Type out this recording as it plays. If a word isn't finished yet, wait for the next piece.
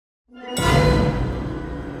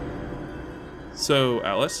So,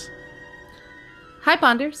 Alice, Hi,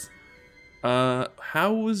 Ponders.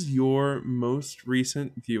 how was your most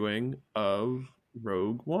recent viewing of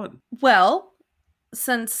Rogue One? Well,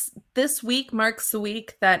 since this week marks the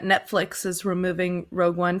week that Netflix is removing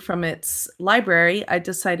Rogue One from its library, I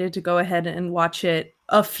decided to go ahead and watch it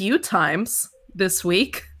a few times this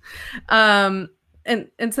week. Um, and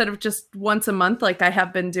instead of just once a month like I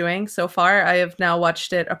have been doing so far, I have now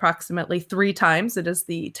watched it approximately 3 times. It is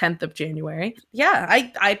the 10th of January. Yeah,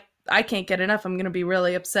 I can't get enough. I'm going to be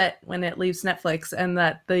really upset when it leaves Netflix and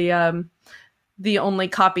that the only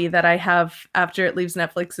copy that I have after it leaves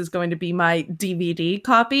Netflix is going to be my DVD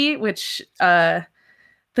copy, which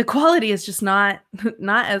the quality is just not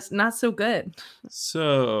so good.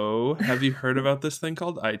 So, have you heard about this thing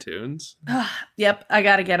called iTunes? Yep, I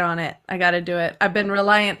got to get on it. I got to do it. I've been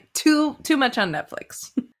reliant too much on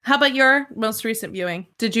Netflix. How about your most recent viewing?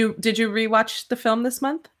 Did you rewatch the film this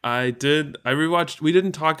month? I did. I rewatched. We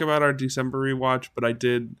didn't talk about our December rewatch, but I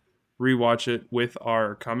did rewatch it with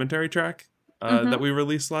our commentary track that we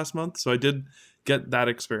released last month. So I did get that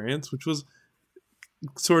experience, which was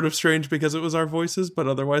sort of strange because it was our voices, but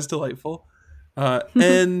otherwise delightful.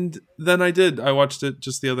 And then I watched it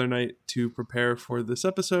just the other night to prepare for this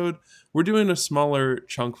episode. We're doing a smaller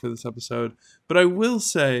chunk for this episode, but I will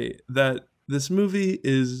say that this movie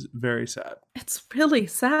is very sad. It's really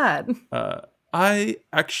sad. I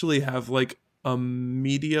actually have like a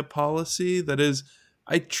media policy that is,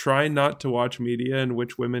 I try not to watch media in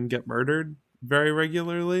which women get murdered very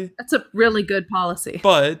regularly. That's a really good policy.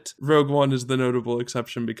 But Rogue One is the notable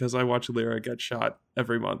exception because I watch Lyra get shot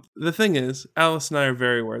every month. The thing is, Alice and I are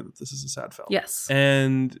very aware that this is a sad film. Yes.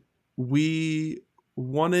 And we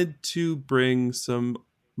wanted to bring some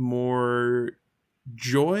more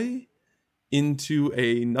joy into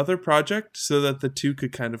another project so that the two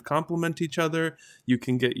could kind of complement each other. You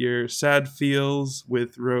can get your sad feels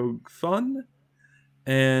with Rogue Fun,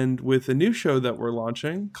 and with a new show that we're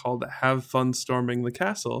launching called Have Fun Storming the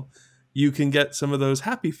Castle, you can get some of those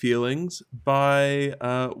happy feelings by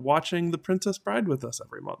watching The Princess Bride with us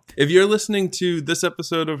every month. If you're listening to this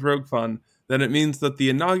episode of Rogue Fun, then it means that the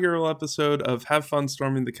inaugural episode of Have Fun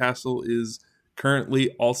Storming the Castle is currently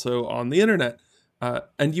also on the internet.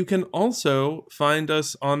 And you can also find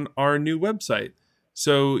us on our new website.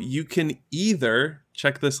 So you can either,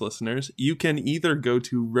 check this listeners, you can either go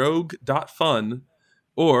to rogue.fun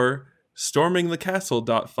or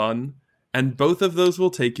stormingthecastle.fun, and both of those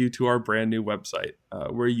will take you to our brand new website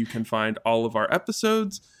where you can find all of our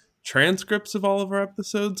episodes. Transcripts of all of our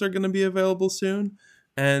episodes are going to be available soon,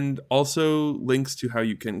 and also links to how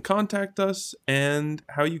you can contact us and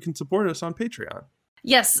how you can support us on Patreon.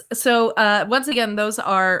 Yes. So once again, those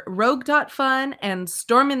are rogue.fun and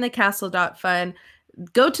stormingthecastle.fun.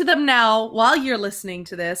 Go to them now while you're listening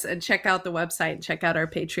to this and check out the website and check out our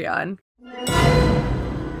Patreon.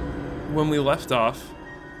 When we left off,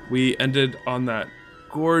 we ended on that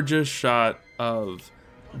gorgeous shot of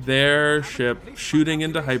their ship shooting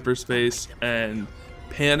into hyperspace and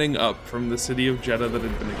panning up from the city of Jeddah that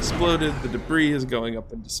had been exploded. The debris is going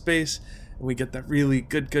up into space, and we get that really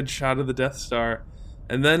good shot of the Death Star.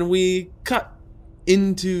 And then we cut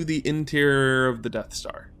into the interior of the Death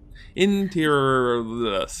Star. Interior of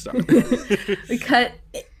the Death Star. We cut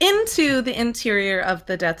into the interior of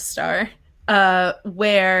the Death Star,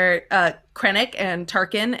 where Krennic and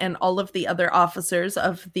Tarkin and all of the other officers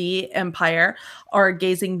of the Empire are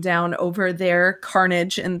gazing down over their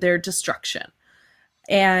carnage and their destruction.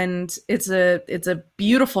 And it's a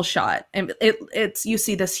beautiful shot, and it's you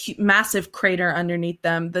see this massive crater underneath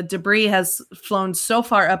them. The debris has flown so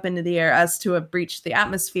far up into the air as to have breached the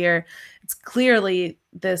atmosphere. It's clearly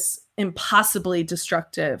this impossibly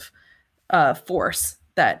destructive force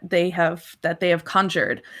that they have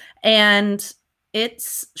conjured, and it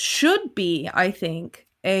should be, I think,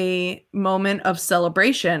 a moment of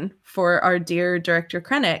celebration for our dear director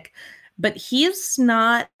Krennic, but he's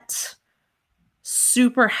not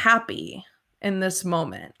super happy in this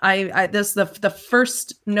moment. This the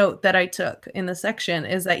first note that I took in the section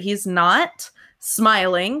is that he's not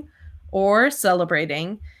smiling or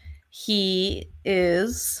celebrating. He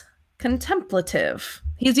is contemplative.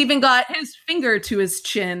 He's even got his finger to his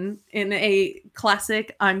chin in a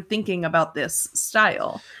classic I'm thinking about this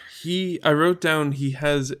style. I wrote down he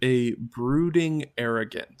has a brooding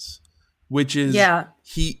arrogance, which is,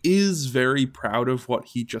 he is very proud of what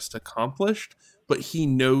he just accomplished, but he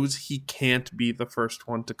knows he can't be the first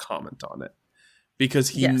one to comment on it because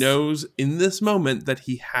he knows in this moment that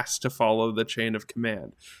he has to follow the chain of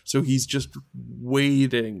command. So he's just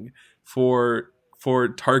waiting for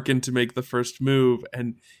Tarkin to make the first move,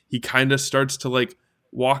 and he kind of starts to like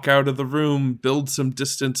walk out of the room, build some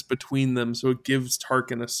distance between them, so it gives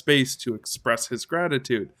Tarkin a space to express his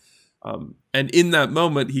gratitude. And in that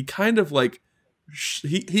moment, he kind of like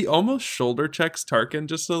he almost shoulder checks Tarkin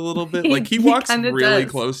just a little bit. Like he walks really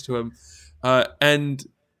close to him. And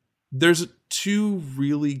there's 2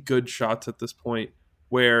 really good shots at this point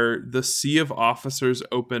where the sea of officers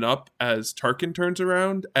open up as Tarkin turns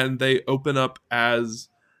around, and they open up as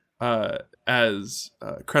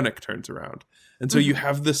Krennic turns around. And so you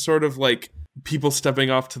have this sort of like people stepping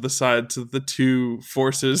off to the side so the 2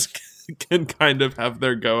 forces can kind of have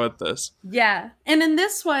their go at this. Yeah. And in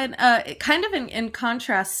this one, kind of in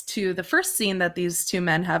contrast to the first scene that these 2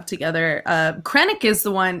 men have together, Krennic is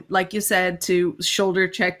the one, like you said, to shoulder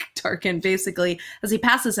check Tarkin, basically, as he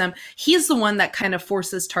passes him. He's the one that kind of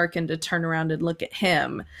forces Tarkin to turn around and look at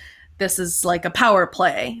him. This is like a power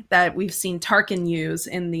play that we've seen Tarkin use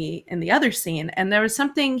in the other scene. And there was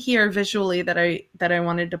something here visually that I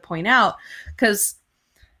wanted to point out, because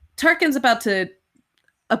Tarkin's about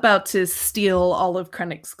to steal all of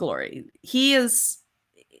Krennic's glory. He is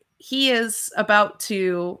about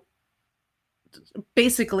to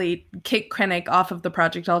basically kick Krennic off of the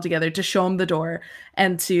project altogether, to show him the door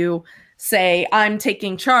and to say, I'm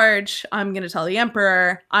taking charge. I'm going to tell the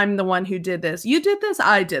Emperor I'm the one who did this. You did this.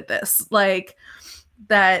 I did this. Like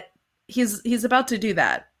that. He's about to do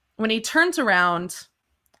that. When he turns around,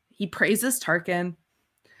 he praises Tarkin.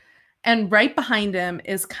 And right behind him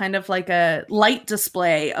is kind of like a light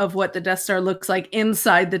display of what the Death Star looks like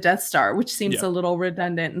inside the Death Star, which seems a little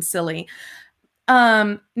redundant and silly.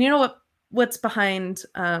 You know what's behind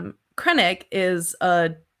Krennic is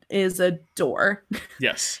a door.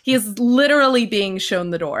 Yes. He is literally being shown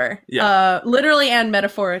the door. Yeah. Literally and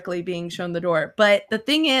metaphorically being shown the door. But the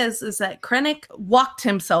thing is that Krennic walked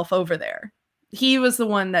himself over there. He was the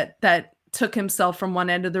one that took himself from one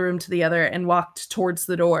end of the room to the other and walked towards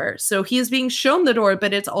the door. So he is being shown the door,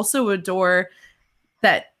 but it's also a door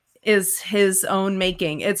that is his own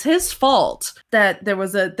making. It's his fault that there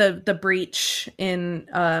was the breach in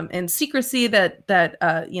secrecy,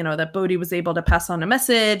 that Bodhi was able to pass on a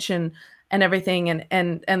message and everything,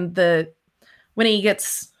 and when he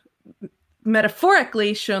gets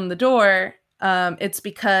metaphorically shown the door, it's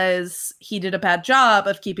because he did a bad job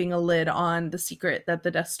of keeping a lid on the secret that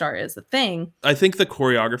the Death Star is a thing. I think the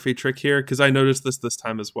choreography trick here, because I noticed this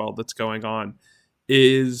time as well, that's going on,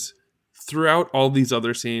 is throughout all these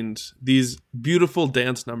other scenes, these beautiful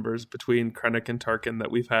dance numbers between Krennic and Tarkin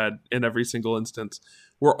that we've had in every single instance,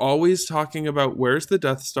 we're always talking about where's the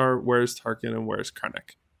Death Star, where's Tarkin, and where's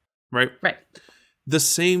Krennic, right? Right. The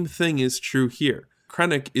same thing is true here.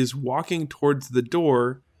 Krennic is walking towards the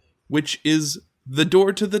door, which is the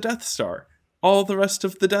door to the Death Star. All the rest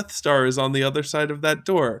of the Death Star is on the other side of that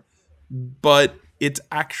door. But it's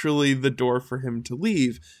actually the door for him to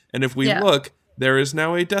leave. And if we look, there is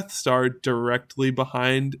now a Death Star directly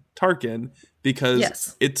behind Tarkin,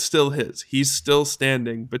 because it's still his. He's still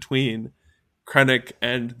standing between Krennic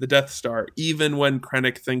and the Death Star, even when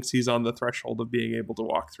Krennic thinks he's on the threshold of being able to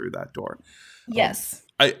walk through that door. Yes.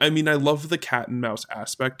 I mean, I love the cat and mouse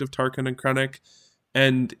aspect of Tarkin and Krennic.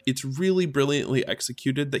 And it's really brilliantly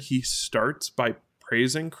executed that he starts by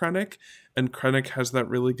praising Krennic, and Krennic has that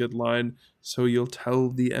really good line, so you'll tell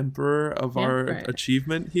the Emperor of our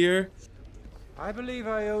achievement here. I believe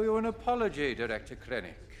I owe you an apology, Director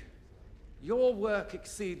Krennic. Your work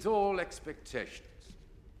exceeds all expectations.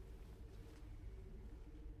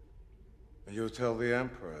 And you'll tell the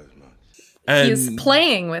Emperor as much. And he's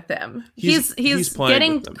playing with him. He's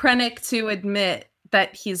getting Krennic to admit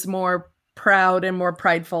that he's more proud and more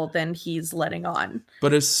prideful than he's letting on.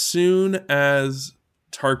 But as soon as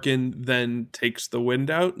Tarkin then takes the wind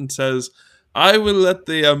out and says, I will let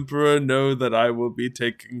the Emperor know that I will be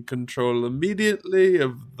taking control immediately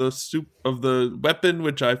of the weapon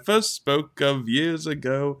which I first spoke of years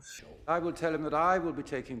ago. I will tell him that I will be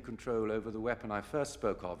taking control over the weapon I first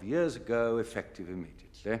spoke of years ago, effective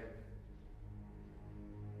immediately.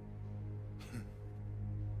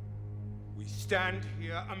 We stand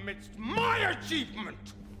here amidst my achievement,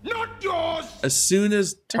 not yours! As soon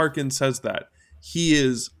as Tarkin says that, he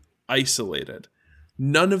is isolated.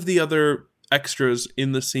 None of the other extras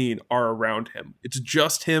in the scene are around him. It's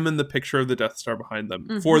just him and the picture of the Death Star behind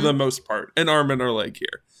them, for the most part, an arm and a leg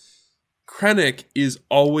here. Krennic is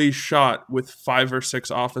always shot with 5 or 6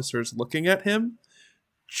 officers looking at him,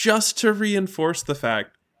 just to reinforce the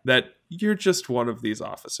fact that you're just one of these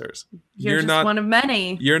officers. You're just not one of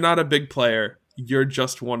many. You're not a big player. You're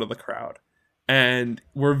just one of the crowd. And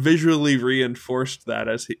we're visually reinforced that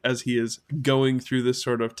as he is going through this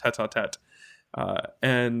sort of tete-a-tete.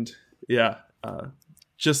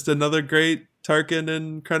 Just another great Tarkin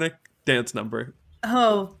and Krennic dance number.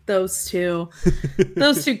 Oh, those two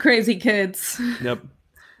crazy kids. Yep.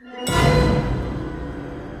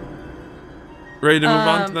 Ready to move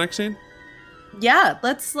on to the next scene? Yeah,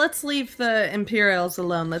 let's leave the Imperials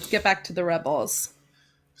alone. Let's get back to the rebels.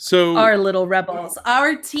 So Our little rebels,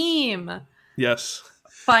 our team, yes,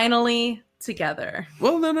 finally together.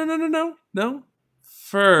 well, no.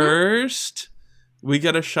 First, we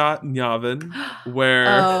get a shot in Yavin where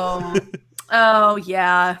Oh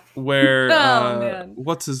yeah. where man.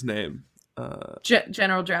 what's his name?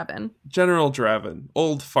 General Draven. General Draven,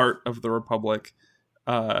 old fart of the Republic,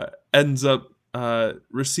 ends up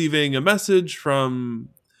receiving a message. Clearly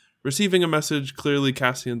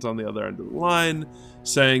Cassian's on the other end of the line,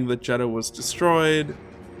 saying that Jedha was destroyed.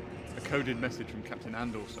 A coded message from Captain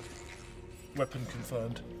Andor, sir. Weapon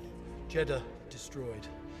confirmed. Jeddah destroyed.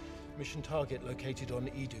 Mission target located on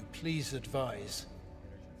Edu. Please advise.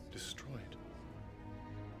 Destroyed.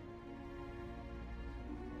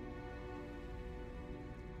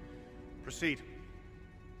 Proceed.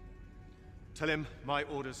 Tell him my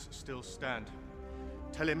orders still stand.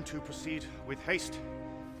 Tell him to proceed with haste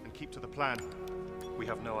and keep to the plan. We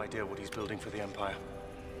have no idea what he's building for the Empire.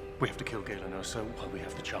 We have to kill Galen Erso while we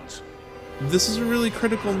have the chance. This is a really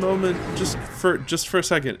critical moment. Just for a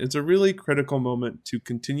second, it's a really critical moment to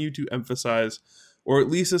continue to emphasize, or at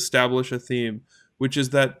least establish a theme, which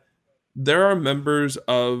is that there are members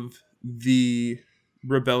of the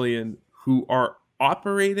rebellion who are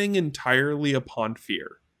operating entirely upon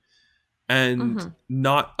fear and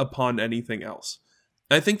not upon anything else.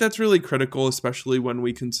 I think that's really critical, especially when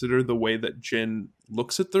we consider the way that Jyn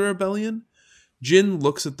looks at the rebellion. Jyn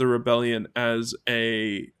looks at the rebellion as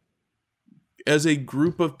a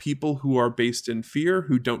group of people who are based in fear,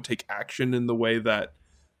 who don't take action in the way that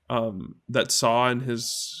that Saw and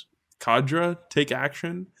his cadre take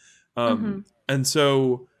action. And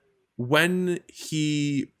so when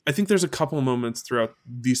I think there's a couple moments throughout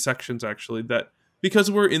these sections actually that,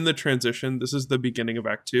 because we're in the transition, this is the beginning of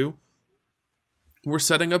Act 2, we're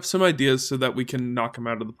setting up some ideas so that we can knock them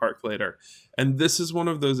out of the park later. And this is one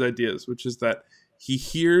of those ideas, which is that he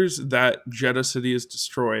hears that Jedha City is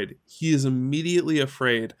destroyed. He is immediately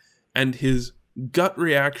afraid, and his gut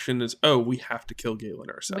reaction is, "Oh, we have to kill Galen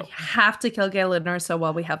Erso. We have to kill Galen Erso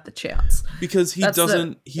while we have the chance." Because he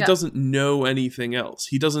doesn't know anything else.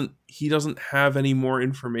 He doesn't have any more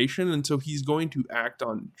information, and so he's going to act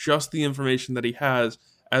on just the information that he has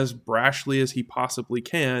as brashly as he possibly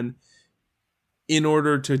can in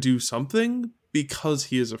order to do something, because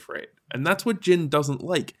he is afraid. And that's what Jyn doesn't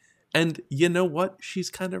like. And you know what? She's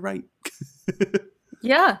kind of right.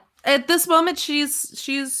 Yeah. At this moment, she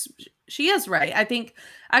is right. I think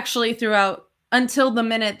actually throughout, until the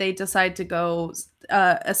minute they decide to go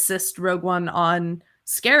assist Rogue One on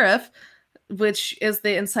Scarif, which is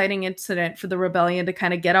the inciting incident for the rebellion to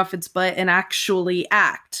kind of get off its butt and actually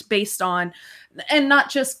act based on, and not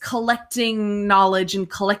just collecting knowledge and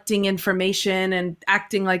collecting information and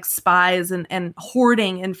acting like spies and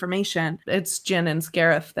hoarding information. It's Jyn and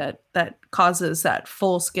Scarif that causes that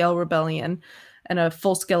full-scale rebellion and a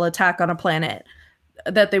full-scale attack on a planet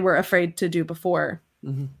that they were afraid to do before.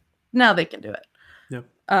 Now they can do it. Yeah.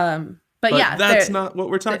 But yeah, that's not what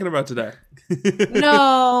we're talking about today.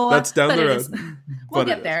 No, that's down the road. We'll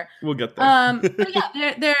get there. We'll get there. But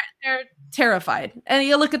yeah, they're terrified, and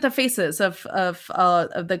you look at the faces of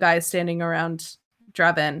the guys standing around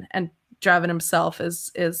Draven, and Draven himself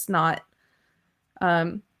is not.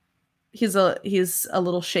 He's a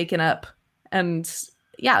little shaken up, and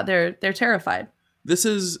yeah, they're terrified. This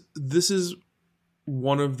is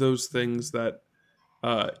one of those things that,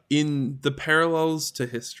 in the parallels to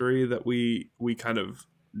history that we kind of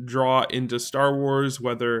draw into Star Wars,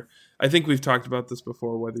 whether, I think we've talked about this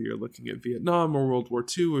before, whether you're looking at Vietnam or World War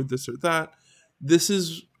II or this or that, this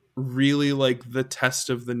is really like the test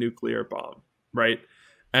of the nuclear bomb, right?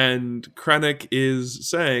 And Krennic is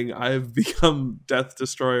saying, "I've become Death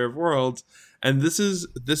Destroyer of Worlds," and this is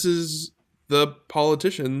the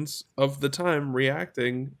politicians of the time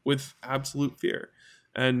reacting with absolute fear.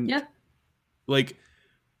 And yeah, like,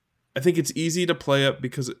 I think it's easy to play up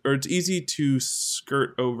or it's easy to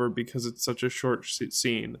skirt over because it's such a short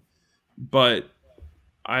scene. But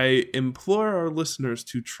I implore our listeners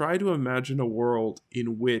to try to imagine a world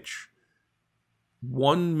in which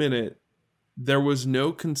 1 minute there was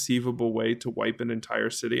no conceivable way to wipe an entire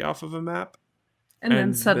city off of a map. and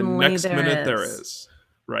then suddenly the next minute there is. is.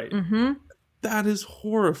 Right. Mm-hmm. That is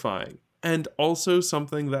horrifying. And also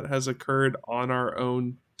something that has occurred on our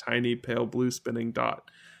own tiny pale blue spinning dot.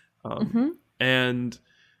 And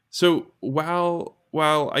so while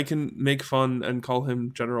while I can make fun and call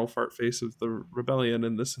him General Fartface of the rebellion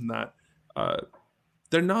and this and that,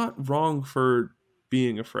 they're not wrong for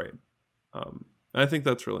being afraid. I think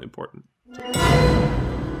that's really important.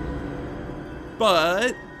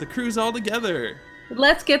 But the crew's all together.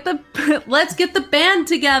 Let's get the band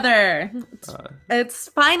together. It's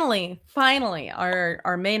finally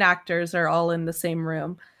our main actors are all in the same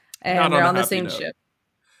room and they're on the same ship.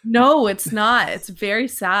 No, it's not. It's very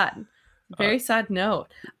sad. Very sad note.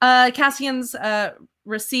 Cassian's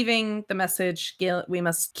receiving the message. Galen, we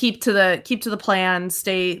must keep to the plan.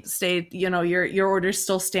 Stay. Your orders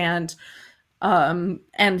still stand.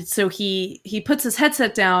 And so he puts his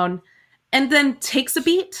headset down, and then takes a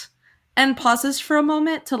beat and pauses for a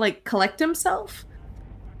moment to like collect himself.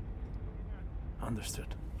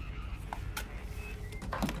 Understood.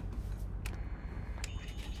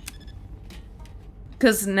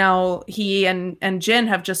 Because now he and Jyn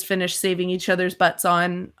have just finished saving each other's butts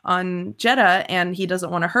on Jedha, and he doesn't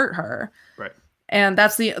want to hurt her. Right. And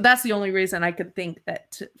that's the only reason I could think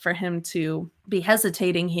that for him to be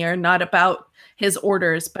hesitating here, not about his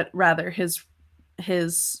orders, but rather his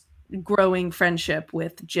growing friendship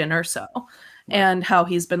with Jyn Erso, and how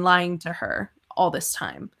he's been lying to her all this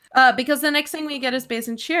time. Because the next thing we get is Baze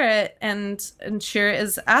and Chirrut, and Chirrut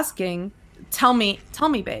is asking, "Tell me,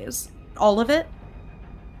 Baze, all of it."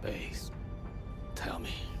 Baze, tell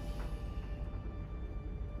me.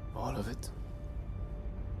 All of it?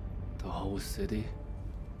 The whole city?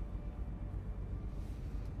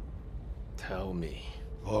 Tell me.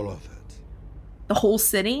 All of it. The whole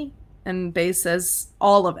city? And Baze says,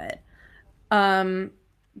 all of it.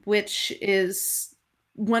 Which is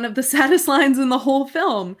one of the saddest lines in the whole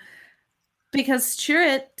film. Because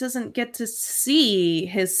Chirrut doesn't get to see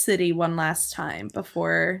his city one last time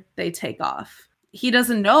before they take off. He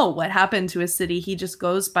doesn't know what happened to his city. He just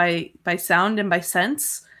goes by sound and by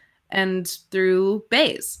sense and through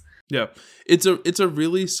Baze. Yeah, it's a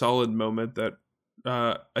really solid moment that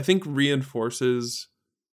I think reinforces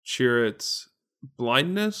Chirrut's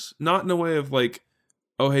blindness, not in a way of like,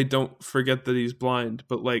 oh hey, don't forget that he's blind,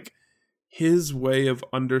 but like his way of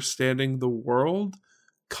understanding the world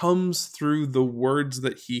comes through the words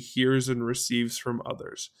that he hears and receives from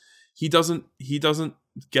others. He doesn't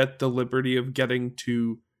get the liberty of getting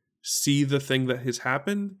to see the thing that has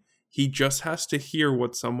happened. He just has to hear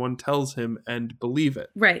what someone tells him and believe it.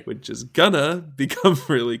 Right. Which is gonna become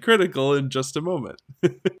really critical in just a moment.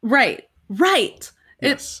 Right.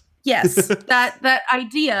 Yes. Yes. that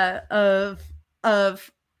idea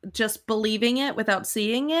of just believing it without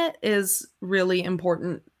seeing it is really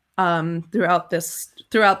important throughout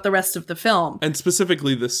the rest of the film. And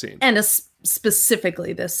specifically this scene.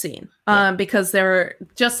 Specifically this scene. Because there are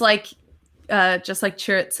just like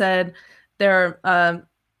Chirrut said, there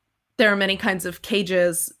are many kinds of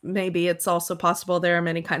cages. Maybe it's also possible there are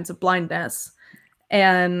many kinds of blindness,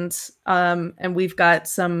 and we've got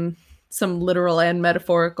some literal and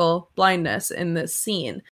metaphorical blindness in this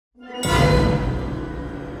scene.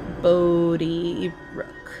 Bodhi Rook.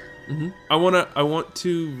 Mm-hmm. I want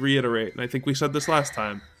to reiterate, and I think we said this last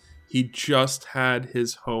time. He just had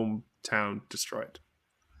his hometown destroyed.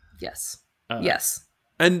 Yes. Yes.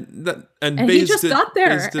 And he just got there.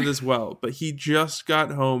 Baze did as well, but he just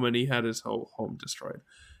got home and he had his whole home destroyed.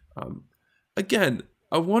 Again,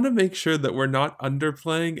 I want to make sure that we're not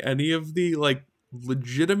underplaying any of the like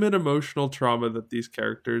legitimate emotional trauma that these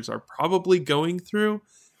characters are probably going through,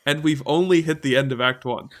 and we've only hit the end of Act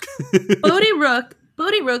 1.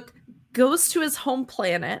 Bodhi Rook goes to his home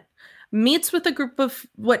planet, meets with a group of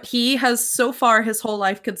what he has so far his whole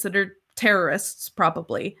life considered terrorists,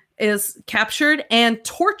 probably, is captured and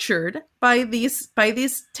tortured by these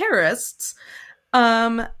terrorists,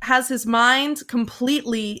 has his mind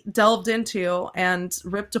completely delved into and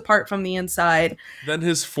ripped apart from the inside. Then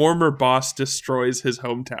his former boss destroys his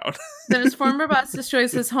hometown.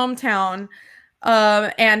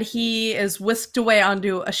 And he is whisked away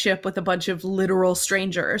onto a ship with a bunch of literal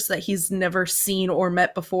strangers that he's never seen or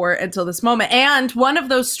met before until this moment. And one of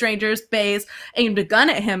those strangers, Baze, aimed a gun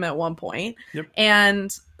at him at one point. Yep.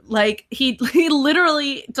 And like he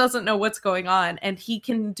literally doesn't know what's going on, and he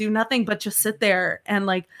can do nothing but just sit there and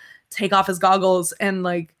like take off his goggles and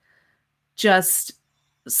like just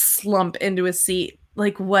slump into his seat.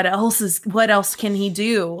 Like what else can he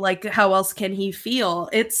do? Like how else can he feel?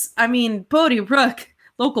 Bodhi Rook,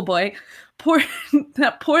 local boy,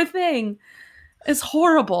 that poor thing is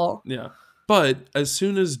horrible. Yeah. But as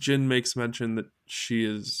soon as Jyn makes mention that she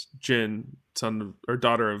is Jyn,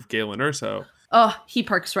 daughter of Galen Erso, he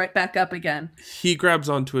perks right back up again. He grabs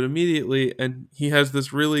onto it immediately, and he has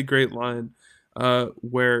this really great line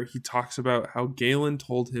where he talks about how Galen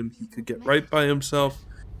told him he could get right by himself.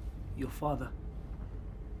 Your father,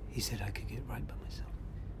 he said I could get right by myself.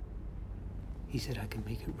 He said I could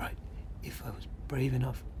make it right if I was brave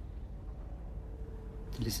enough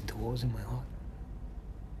to listen to what was in my heart.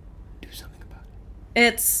 Do something about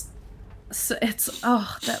it.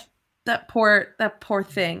 That poor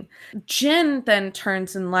thing. Jin then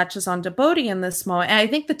turns and latches onto Bodhi in this moment. And I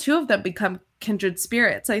think the two of them become kindred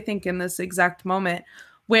spirits, I think, in this exact moment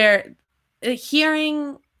where Jin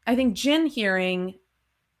hearing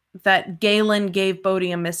that Galen gave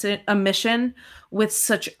Bodhi a mission with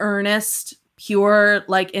such earnest, pure,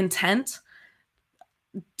 like, intent.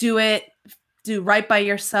 Do right by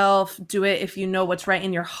yourself. Do it if you know what's right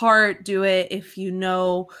in your heart. Do it if you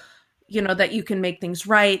know that you can make things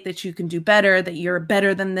right, that you can do better, that you're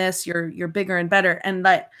better than this, you're bigger and better. And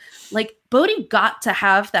that, like, Bodhi got to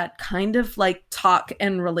have that kind of, like, talk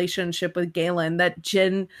and relationship with Galen that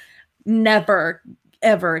Jin never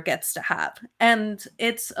ever gets to have. And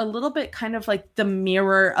it's a little bit kind of like the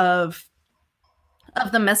mirror of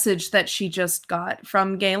the message that she just got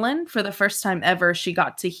from Galen. For the first time ever, she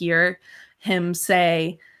got to hear him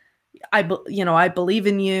say, I believe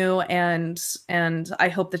in you, and I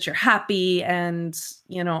hope that you're happy, and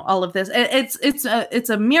all of this. It's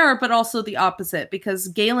a mirror, but also the opposite, because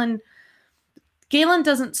Galen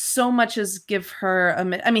doesn't so much as give her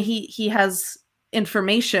he has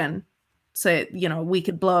information. Say, we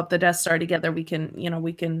could blow up the Death Star together. We can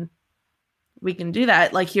do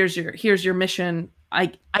that. Like, here's your mission,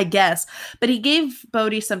 I guess. But he gave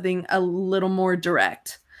Bodhi something a little more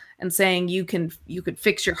direct, and saying you could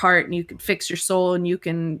fix your heart, and you could fix your soul, and you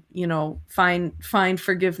can, find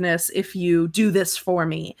forgiveness if you do this for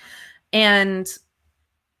me. And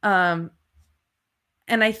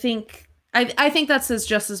I think that says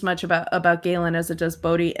just as much about Galen as it does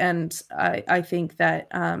Bodhi, and I think that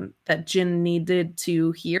that Jin needed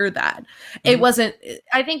to hear that. It wasn't.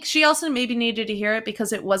 I think she also maybe needed to hear it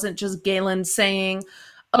because it wasn't just Galen saying,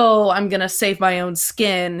 "Oh, I'm gonna save my own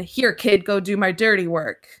skin. Here, kid, go do my dirty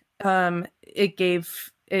work." It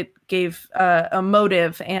gave a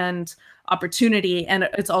motive and opportunity, and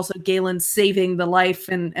it's also Galen saving the life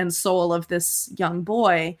and soul of this young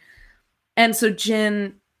boy. And so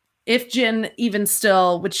if Jin even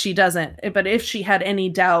still, which she doesn't, but if she had any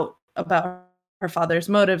doubt about her father's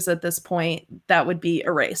motives at this point, that would be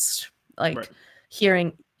erased. Like, right.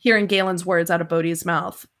 Hearing Galen's words out of Bodhi's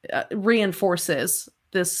mouth reinforces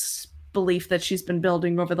this belief that she's been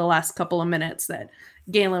building over the last couple of minutes, that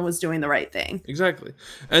Galen was doing the right thing. Exactly.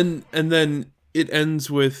 And then it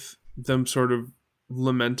ends with them sort of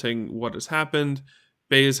lamenting what has happened.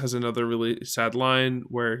 Baze has another really sad line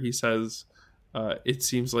where he says, it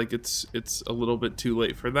seems like it's a little bit too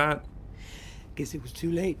late for that. Guess it was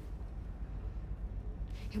too late.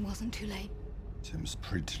 It wasn't too late. Seems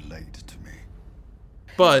pretty late to me.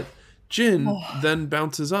 But Jin then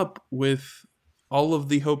bounces up with all of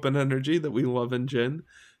the hope and energy that we love in Jin,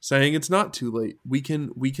 saying it's not too late. We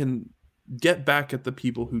can get back at the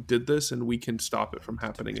people who did this, and we can stop it from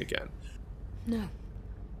happening again. No.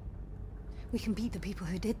 We can beat the people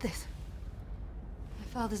who did this. My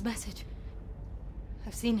father's message.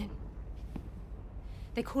 I've seen it.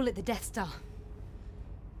 They call it the Death Star.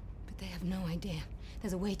 But they have no idea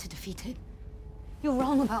there's a way to defeat it. You're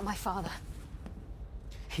wrong about my father.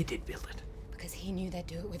 He did build it. Because he knew they'd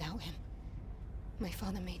do it without him. My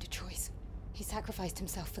father made a choice. He sacrificed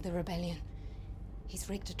himself for the rebellion. He's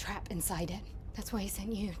rigged a trap inside it. That's why he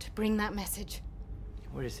sent you, to bring that message.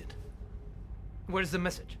 Where is it? Where's the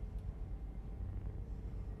message?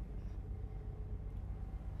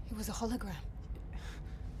 It was a hologram.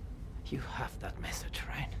 You have that message,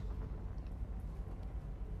 right?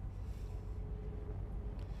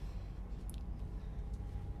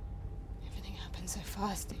 Everything happened so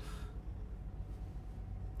fast.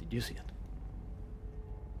 Did you see it?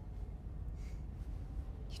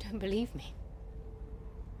 You don't believe me?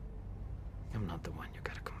 I'm not the one you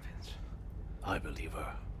gotta convince. I believe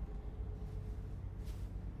her.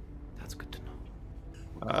 That's good to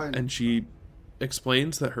know. And she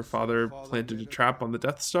explains that her father planted a trap on the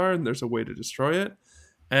Death Star and there's a way to destroy it.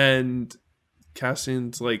 And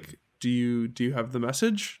Cassian's like, do you have the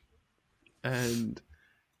message? And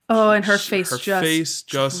her face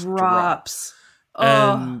just drops.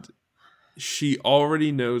 And she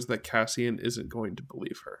already knows that Cassian isn't going to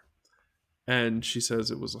believe her. And she says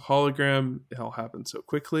it was a hologram. It all happened so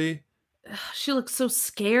quickly. She looks so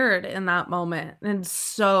scared in that moment and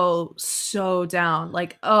so down.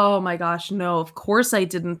 Like, oh my gosh, no, of course I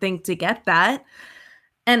didn't think to get that.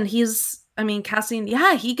 And Cassian,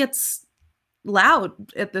 he gets loud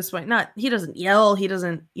at this point. Not, he doesn't yell, he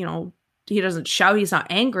doesn't, he doesn't shout, he's not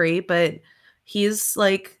angry, but he's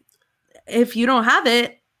like, if you don't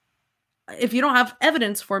have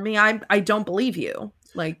evidence for me, I don't believe you.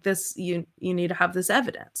 Like this, you need to have this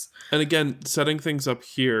evidence. And again, setting things up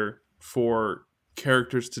here for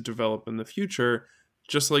characters to develop in the future,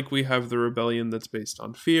 just like we have the rebellion that's based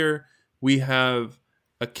on fear, we have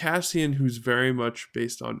a Cassian who's very much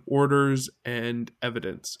based on orders and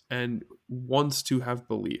evidence and wants to have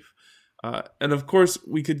belief. And of course,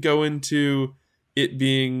 we could go into it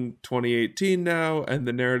being 2018 now and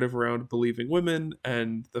the narrative around believing women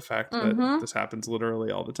and the fact that this happens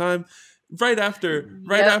literally all the time. Right after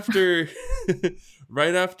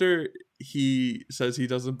he says he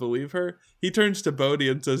doesn't believe her, he turns to Bodhi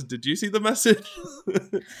and says, "Did you see the message?"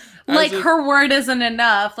 Like her word isn't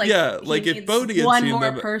enough. Like, yeah, like if Bodhi had one seen more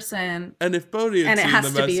the person, and if Bodhi had and it seen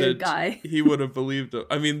has the to be a message, guy, he would have believed it.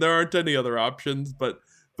 I mean, there aren't any other options, but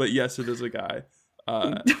yes, it is a guy.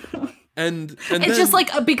 And it's then, just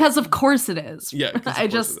like, because of course it is. Yeah,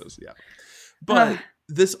 it is. Yeah, but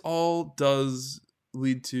this all does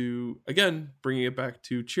lead to, again, bringing it back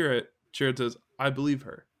to Chirrut. Chirrut says, "I believe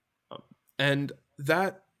her," and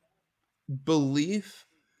that belief,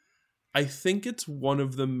 I think it's one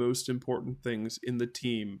of the most important things in the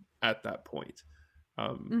team at that point,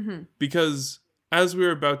 because as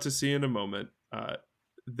we're about to see in a moment,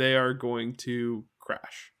 they are going to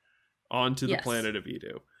crash onto the planet of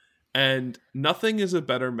Edu. And nothing is a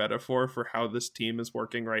better metaphor for how this team is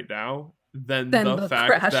working right now than the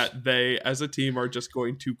fact that they, as a team, are just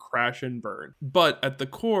going to crash and burn. But at the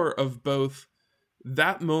core of both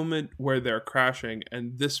that moment where they're crashing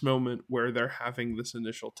and this moment where they're having this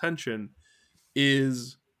initial tension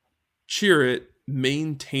is Chirrut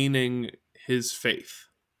maintaining his faith.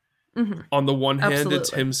 On the one hand,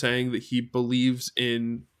 it's him saying that he believes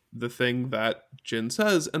in the thing that Jin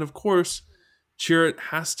says. And of course, Chirrut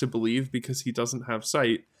has to believe because he doesn't have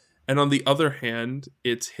sight. And on the other hand,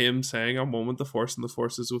 it's him saying, "I'm one with the Force and the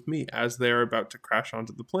Force is with me," as they're about to crash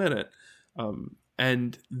onto the planet.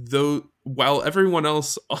 And though, while everyone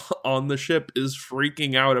else on the ship is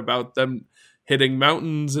freaking out about them hitting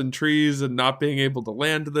mountains and trees and not being able to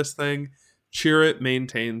land this thing, Chirrut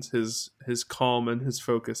maintains his calm and his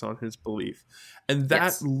focus on his belief. And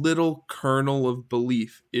that little kernel of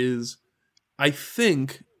belief is, I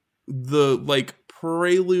think, the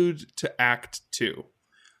prelude to Act 2.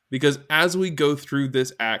 Because as we go through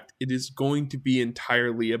this act, it is going to be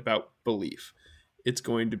entirely about belief. It's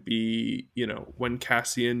going to be, when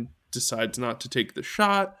Cassian decides not to take the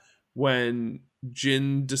shot, when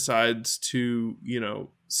Jin decides to,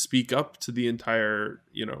 speak up to the entire,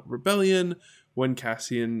 rebellion, when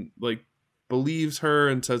Cassian, believes her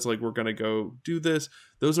and says, we're going to go do this.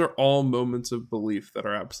 Those are all moments of belief that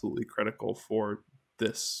are absolutely critical for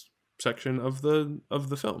this section of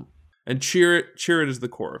the film. And Chirrut is the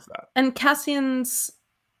core of that. And Cassian's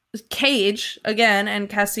cage again, and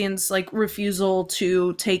Cassian's refusal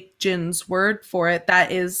to take Jin's word for it,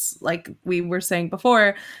 that is, like we were saying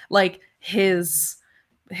before, his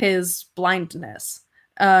blindness.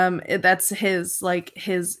 That's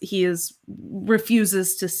he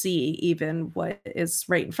refuses to see even what is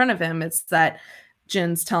right in front of him. It's that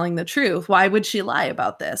Jin's telling the truth. Why would she lie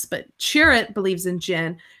about this? But Chirrut believes in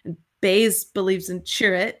Jin, and Baze believes in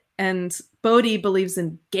Chirrut, and Bodhi believes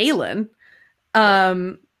in Galen.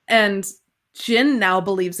 And Jin now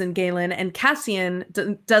believes in Galen, and Cassian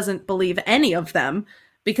doesn't believe any of them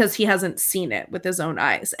because he hasn't seen it with his own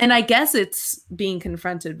eyes. And I guess it's being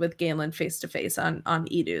confronted with Galen face to face on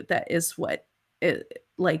Edu that is what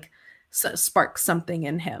sparks something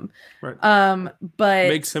in him. Right. But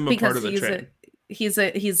makes him a part of the chain.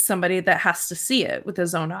 He's somebody that has to see it with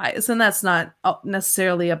his own eyes, and that's not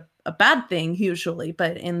necessarily a bad thing usually,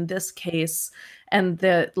 but in this case, and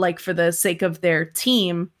for the sake of their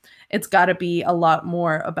team, it's got to be a lot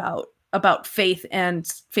more about faith and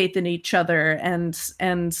faith in each other, and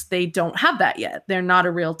they don't have that yet. They're not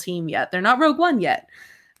a real team yet. They're not Rogue One yet.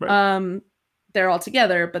 Right. They're all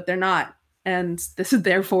together, but they're not, and this is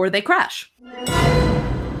therefore they crash.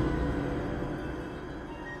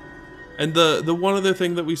 And the one other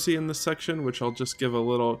thing that we see in this section, which I'll just give a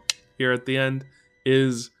little here at the end,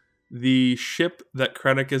 is the ship that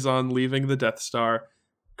Krennic is on leaving the Death Star.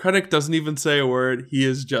 Krennic doesn't even say a word. He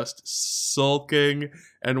is just sulking,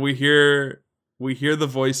 and we hear the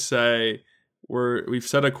voice say, "We've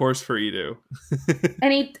set a course for Edu."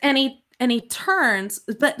 and he turns,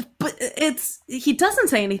 but he doesn't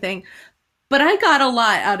say anything. But I got a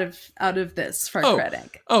lot out of this for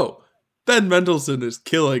Krennic. Ben Mendelsohn is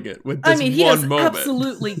killing it with this he one is moment.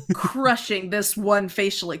 absolutely crushing this one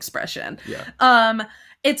facial expression. Yeah.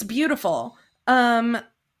 It's beautiful. And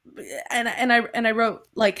I wrote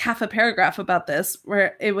like half a paragraph about this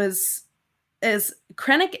where it was as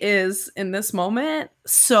Krennic is in this moment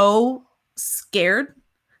so scared.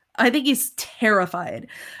 I think he's terrified.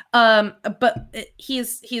 But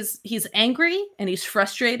he's angry and he's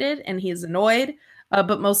frustrated and he's annoyed.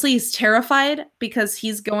 But mostly he's terrified because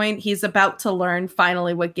he's about to learn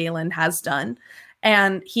finally what Galen has done.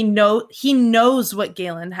 And he knows what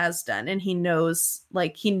Galen has done, and he knows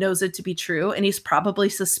it to be true, and he's probably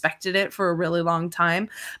suspected it for a really long time.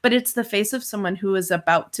 But it's the face of someone who is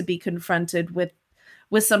about to be confronted with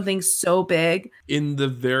something so big. In the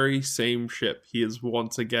very same ship, he is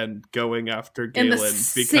once again going after Galen. In the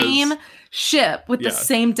same ship with the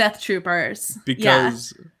same Death Troopers.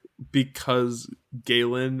 Because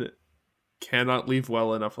Galen cannot leave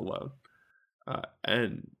well enough alone,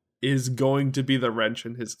 and is going to be the wrench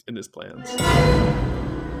in his plans.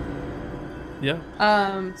 Yeah.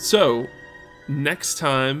 So next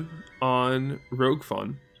time on Rogue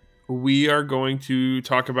Fun, we are going to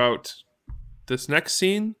talk about this next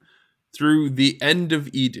scene through the end of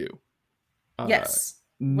Eadu. Yes,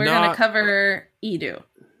 we're going to cover Eadu,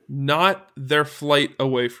 not their flight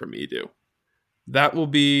away from Eadu. That will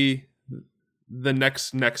be the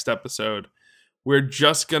next episode. We're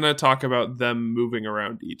just going to talk about them moving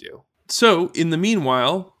around Eadu. So, in the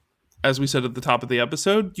meanwhile, as we said at the top of the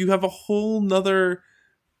episode, you have a whole nother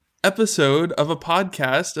episode of a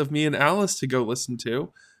podcast of me and Alice to go listen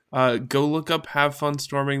to. Go look up Have Fun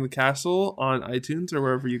Storming the Castle on iTunes or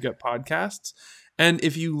wherever you get podcasts. And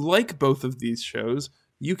if you like both of these shows,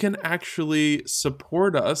 you can actually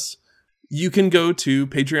support us. You can go to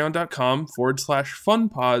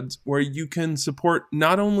patreon.com/funpods, where you can support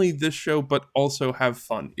not only this show, but also Have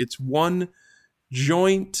Fun. It's one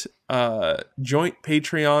joint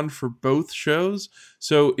Patreon for both shows.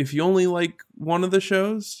 So if you only like one of the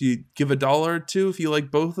shows, you give $1 or $2. If you like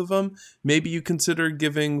both of them, maybe you consider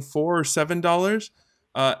giving $4 or $7.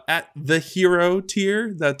 At the hero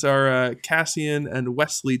tier, that's our Cassian and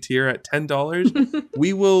Wesley tier at $10.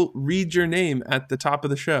 We will read your name at the top of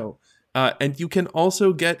the show. And you can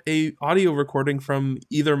also get a audio recording from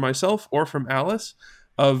either myself or from Alice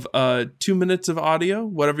of 2 minutes of audio,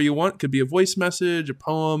 whatever you want. Could be a voice message, a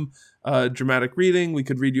poem, dramatic reading. We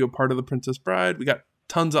could read you a part of The Princess Bride. We got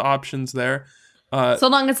tons of options there. So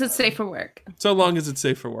long as it's safe for work.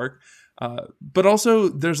 But also,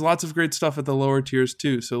 there's lots of great stuff at the lower tiers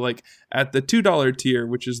too. So like at the $2 tier,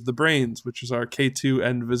 which is the Brains, which is our K2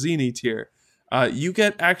 and Vizzini tier, you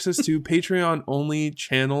get access to Patreon-only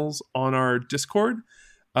channels on our Discord,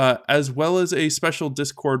 as well as a special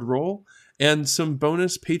Discord role and some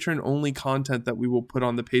bonus patron-only content that we will put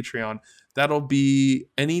on the Patreon. That'll be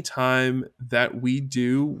anytime that we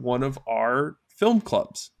do one of our film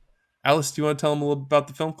clubs. Alice, do you want to tell them a little about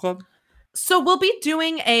the film club? So we'll be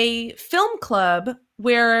doing a film club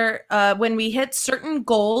where when we hit certain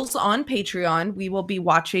goals on Patreon, we will be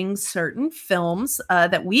watching certain films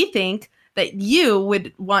that we think that you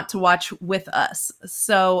would want to watch with us.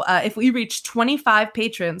 So if we reach 25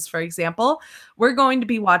 patrons, for example, we're going to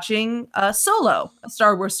be watching Solo, a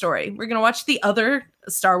Star Wars story. We're going to watch the other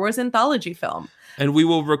Star Wars anthology film. And we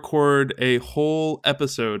will record a whole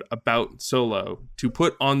episode about Solo to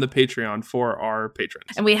put on the Patreon for our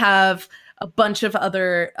patrons. And we have a bunch of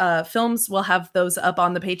other films. We'll have those up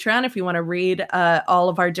on the Patreon if you want to read all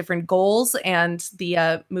of our different goals and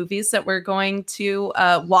the movies that we're going to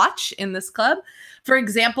watch in this club. For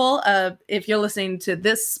example, if you're listening to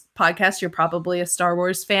this podcast, you're probably a Star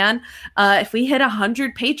Wars fan. If we hit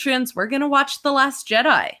 100 patrons, we're going to watch The Last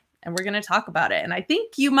Jedi. And we're going to talk about it. And I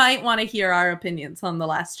think you might want to hear our opinions on The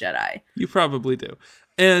Last Jedi. You probably do.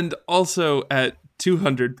 And also at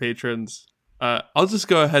 200 patrons, I'll just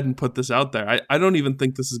go ahead and put this out there. I don't even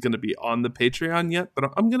think this is going to be on the Patreon yet,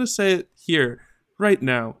 but I'm going to say it here right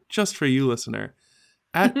now, just for you, listener.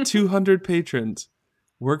 At 200 patrons,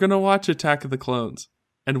 we're going to watch Attack of the Clones.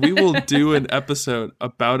 And we will do an episode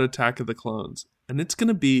about Attack of the Clones. And it's going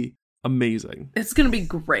to be amazing. It's going to be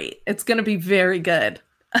great. It's going to be very good.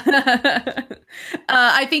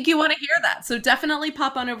 I think you want to hear that. So definitely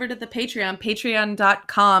pop on over to the Patreon,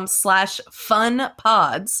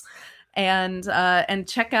 patreon.com/funpods, and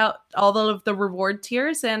check out all of the reward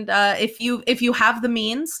tiers. And if you have the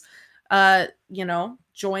means,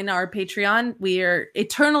 join our Patreon. We are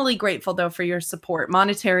eternally grateful though for your support,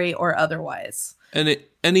 monetary or otherwise. And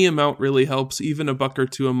any amount really helps, even $1 or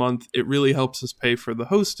 $2 a month. It really helps us pay for the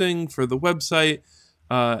hosting, for the website.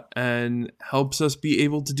 and helps us be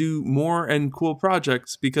able to do more and cool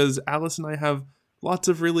projects, because Alice and I have lots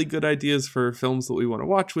of really good ideas for films that we want to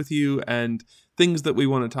watch with you and things that we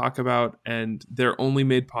want to talk about, and they're only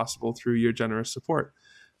made possible through your generous support.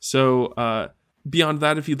 So beyond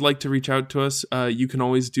that, if you'd like to reach out to us, you can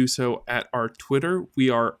always do so at our Twitter. We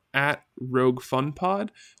are at RogueFunPod,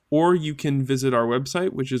 or you can visit our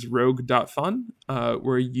website, which is rogue.fun,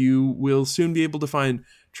 where you will soon be able to find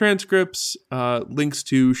transcripts, links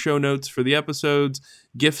to show notes for the episodes,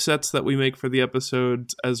 gift sets that we make for the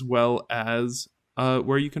episodes, as well as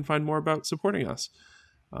where you can find more about supporting us.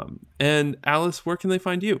 And Alice, where can they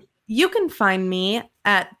find you? You can find me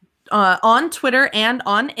at on Twitter and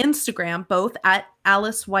on Instagram, both at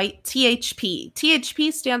Alice White THP.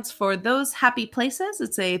 THP stands for Those Happy Places.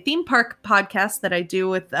 It's a theme park podcast that I do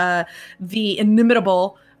with the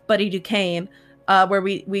inimitable Buddy Duquesne, where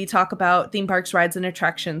we talk about theme parks, rides, and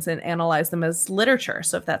attractions and analyze them as literature.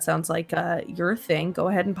 So if that sounds like your thing, go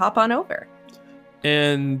ahead and pop on over.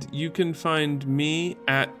 And you can find me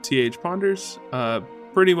at TH Ponders,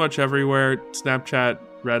 pretty much everywhere: Snapchat,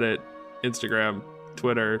 Reddit, Instagram,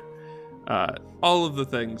 Twitter, all of the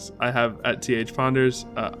things I have at TH Ponders.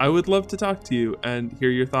 I would love to talk to you and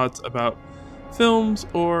hear your thoughts about films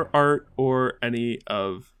or art or any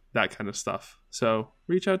of that kind of stuff. So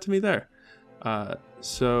reach out to me there.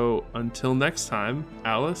 So until next time,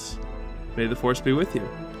 Alice, may the Force be with you.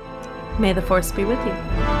 May the Force be with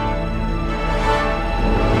you.